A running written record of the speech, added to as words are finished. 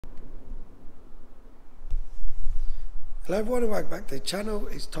Hello everyone and welcome back to the channel.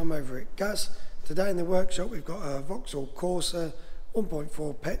 It's Tom over at Gas. Today in the workshop we've got a Vauxhall Corsa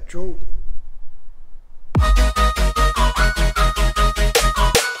 1.4 petrol. I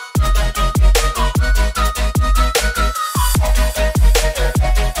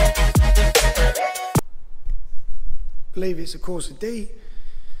believe it's a Corsa D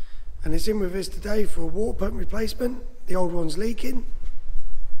and it's in with us today for a water pump replacement. The old one's leaking.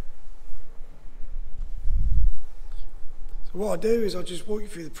 So what I'll do is I'll just walk you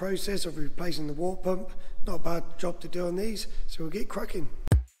through the process of replacing the water pump. Not a bad job to do on these, so we'll get cracking.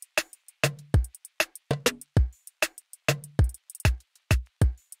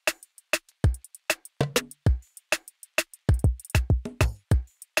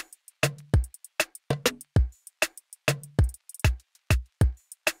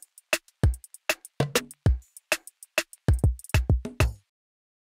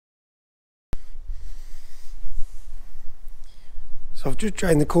 So I've just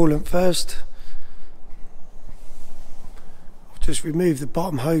drained the coolant first. I've just removed the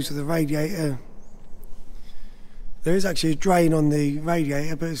bottom hose of the radiator. There is actually a drain on the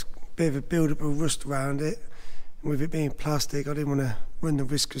radiator, but it's a bit of a build-up of rust around it. And with it being plastic, I didn't want to run the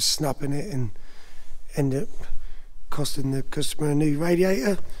risk of snapping it and end up costing the customer a new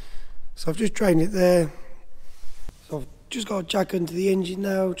radiator. So I've just drained it there. So I've just got a jack under the engine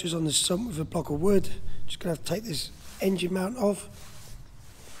now, just on the sump with a block of wood. Just going to have to take this engine mount off.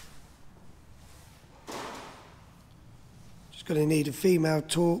 Just going to need a female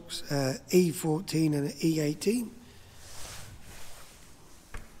Torx E14 and an E18.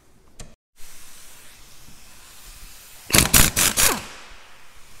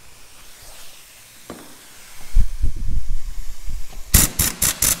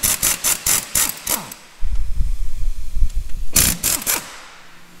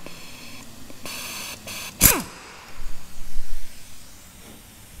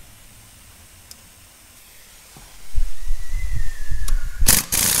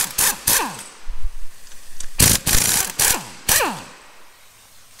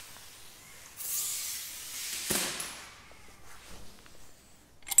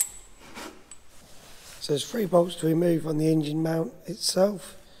 So there's 3 bolts to remove on the engine mount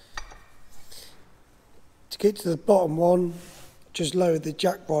itself. To get to the bottom one, just lower the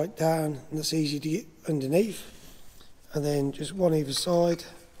jack right down, and that's easy to get underneath. And then just one either side.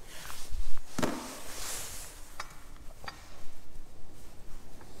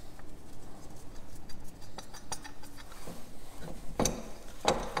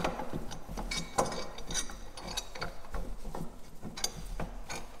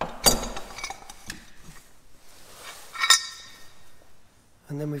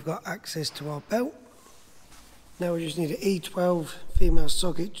 And then we've got access to our belt. Now we just need an E12 female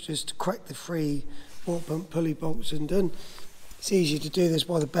socket just to crack the 3 water pump pulley bolts undone. It's easy to do this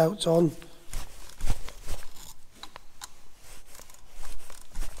while the belt's on.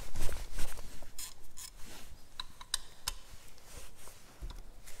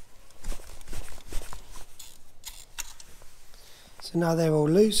 So now they're all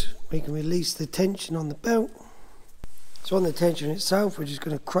loose, we can release the tension on the belt. So on the tension itself, we're just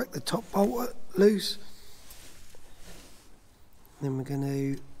going to crack the top bolt loose. Then we're going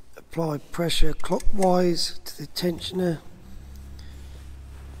to apply pressure clockwise to the tensioner.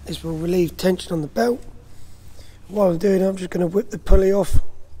 This will relieve tension on the belt. While I'm doing it, I'm just going to whip the pulley off.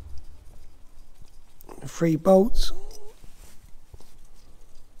 The 3 bolts.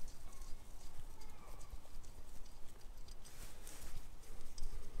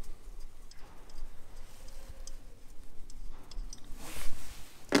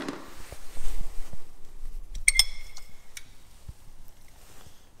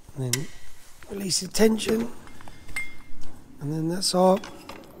 And then release the tension, and then that's our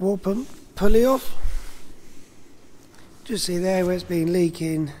water pump pulley off. Just see there where it's been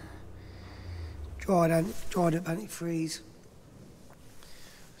leaking, dried up antifreeze.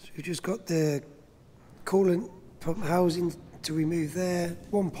 So we've just got the coolant pump housing to remove there,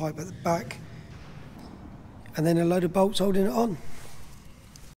 1 pipe at the back, and then a load of bolts holding it on.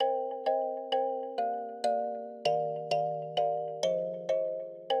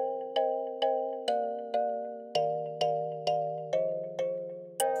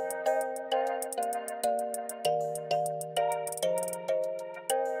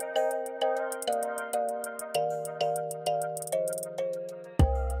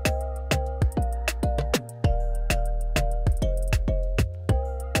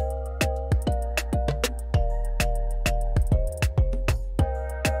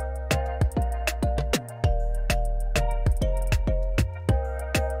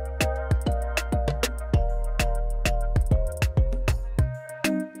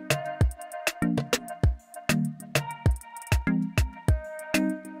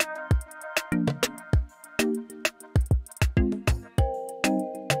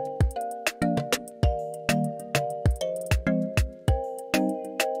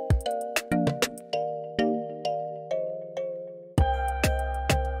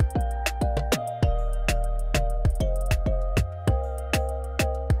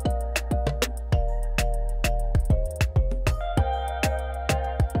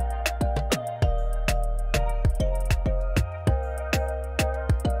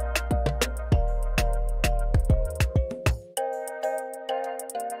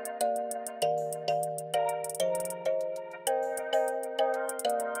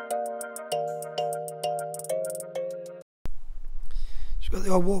 Just got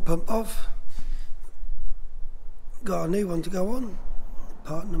the old water pump off. Got a new one to go on.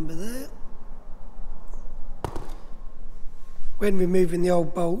 Part number there. When removing the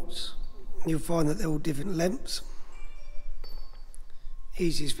old bolts, you'll find that they're all different lengths.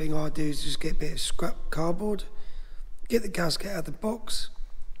 Easiest thing I do is just get a bit of scrap cardboard, get the gasket out of the box,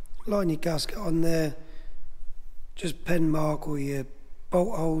 line your gasket on there, just pen mark all your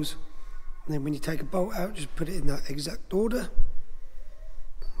bolt holes, and then when you take a bolt out, just put it in that exact order.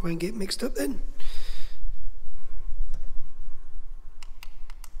 Won't get mixed up then.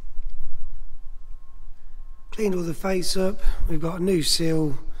 Cleaned all the face up. We've got a new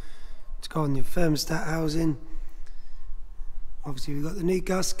seal to go on the thermostat housing. Obviously we've got the new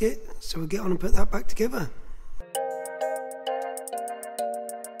gasket, so we'll get on and put that back together.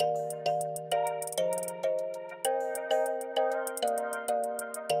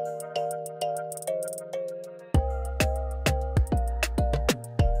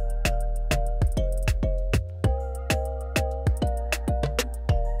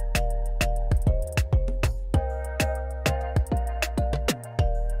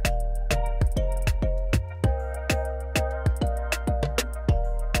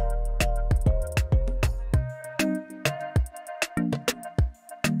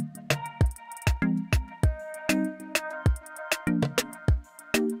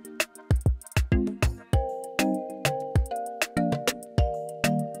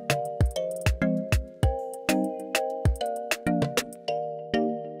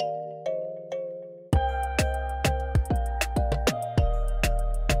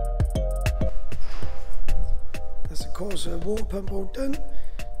 That's the Corsa water pump all done.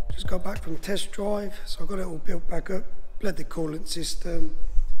 Just got back from test drive, so I got it all built back up. Bled the coolant system.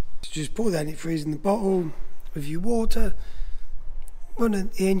 So just pour the antifreeze in the bottle with your water. Run the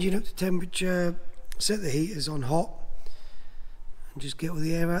engine up to temperature. Set the heaters on hot, and just get all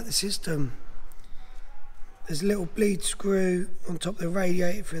the air out of the system. There's a little bleed screw on top of the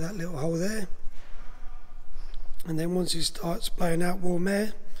radiator through that little hole there. And then once it starts blowing out warm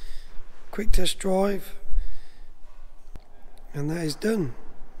air, quick test drive. And that is done.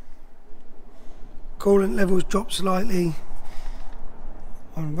 Coolant levels drop slightly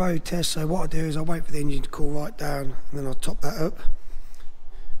on road test, so what I do is I wait for the engine to cool right down, and then I'll top that up,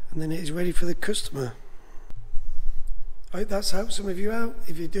 and then it is ready for the customer. I hope that's helped some of you out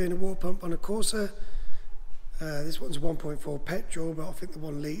if you're doing a water pump on a Corsa. This one's 1.4 petrol, but I think the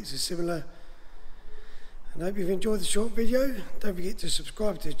 1 litre is similar. And I hope you've enjoyed the short video. Don't forget to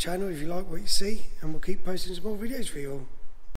subscribe to the channel if you like what you see, and we'll keep posting some more videos for you all.